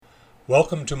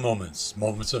Welcome to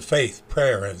Moments of Faith,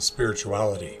 Prayer, and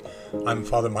Spirituality. I'm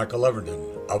Father Michael Everton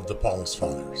of the Paulist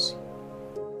Fathers.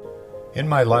 In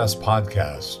my last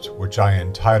podcast, which I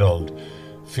entitled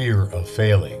Fear of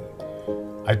Failing,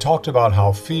 I talked about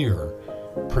how fear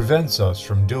prevents us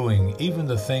from doing even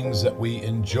the things that we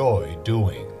enjoy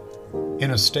doing.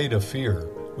 In a state of fear,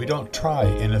 we don't try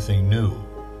anything new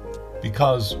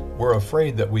because we're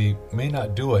afraid that we may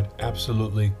not do it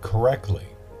absolutely correctly.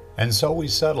 And so we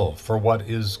settle for what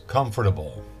is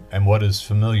comfortable and what is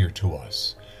familiar to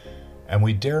us, and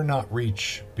we dare not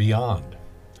reach beyond.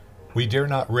 We dare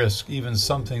not risk even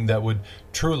something that would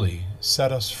truly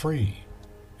set us free.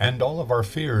 And all of our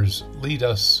fears lead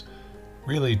us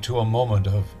really to a moment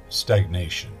of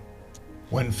stagnation.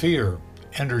 When fear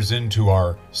enters into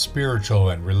our spiritual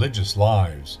and religious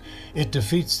lives, it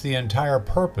defeats the entire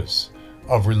purpose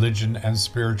of religion and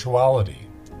spirituality.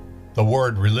 The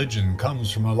word religion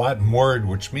comes from a Latin word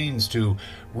which means to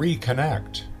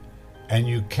reconnect, and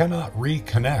you cannot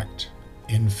reconnect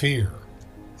in fear.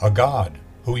 A God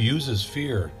who uses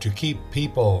fear to keep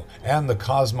people and the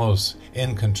cosmos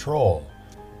in control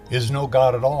is no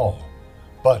God at all,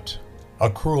 but a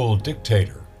cruel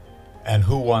dictator, and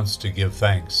who wants to give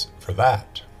thanks for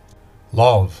that?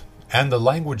 Love, and the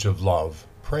language of love,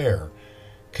 prayer,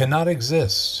 cannot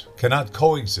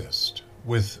coexist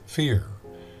with fear.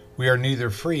 We are neither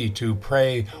free to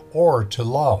pray or to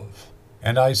love,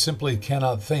 and I simply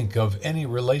cannot think of any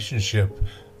relationship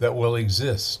that will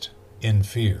exist in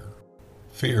fear.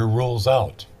 Fear rules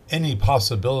out any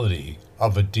possibility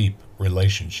of a deep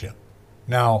relationship.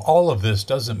 Now, all of this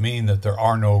doesn't mean that there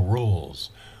are no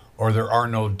rules or there are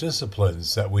no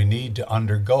disciplines that we need to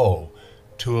undergo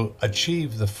to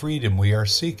achieve the freedom we are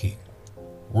seeking.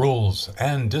 Rules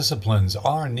and disciplines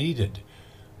are needed,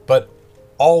 but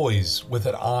always with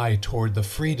an eye toward the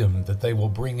freedom that they will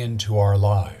bring into our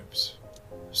lives.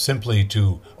 Simply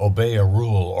to obey a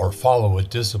rule or follow a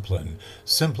discipline,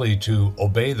 simply to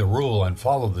obey the rule and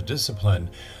follow the discipline,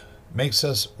 makes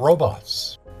us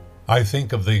robots. I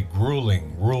think of the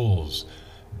grueling rules,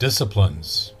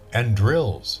 disciplines, and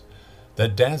drills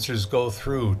that dancers go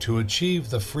through to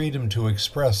achieve the freedom to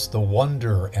express the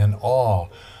wonder and awe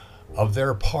of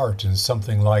their part in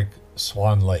something like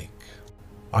Swan Lake.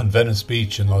 On Venice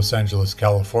Beach in Los Angeles,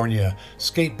 California,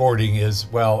 skateboarding is,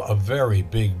 well, a very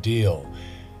big deal.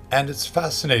 And it's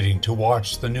fascinating to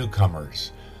watch the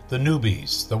newcomers, the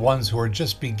newbies, the ones who are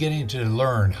just beginning to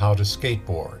learn how to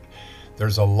skateboard.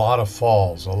 There's a lot of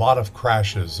falls, a lot of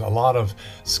crashes, a lot of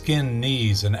skinned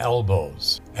knees and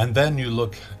elbows. And then you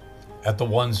look at the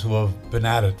ones who have been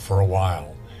at it for a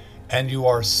while, and you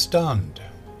are stunned,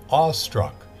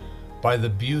 awestruck by the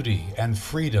beauty and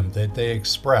freedom that they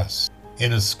express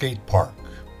in a skate park.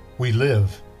 We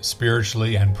live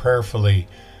spiritually and prayerfully,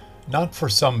 not for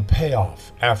some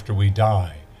payoff after we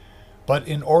die, but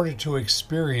in order to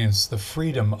experience the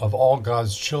freedom of all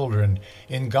God's children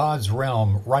in God's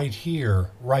realm right here,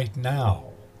 right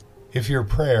now. If your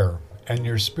prayer and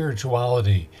your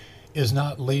spirituality is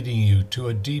not leading you to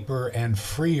a deeper and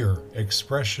freer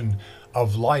expression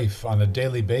of life on a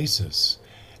daily basis,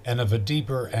 and of a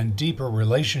deeper and deeper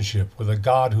relationship with a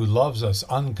God who loves us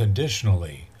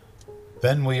unconditionally,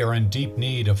 then we are in deep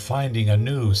need of finding a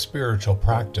new spiritual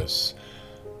practice,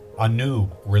 a new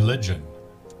religion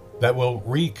that will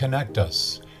reconnect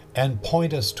us and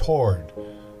point us toward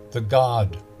the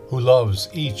God who loves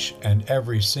each and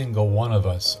every single one of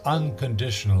us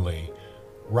unconditionally,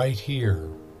 right here,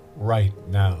 right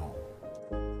now.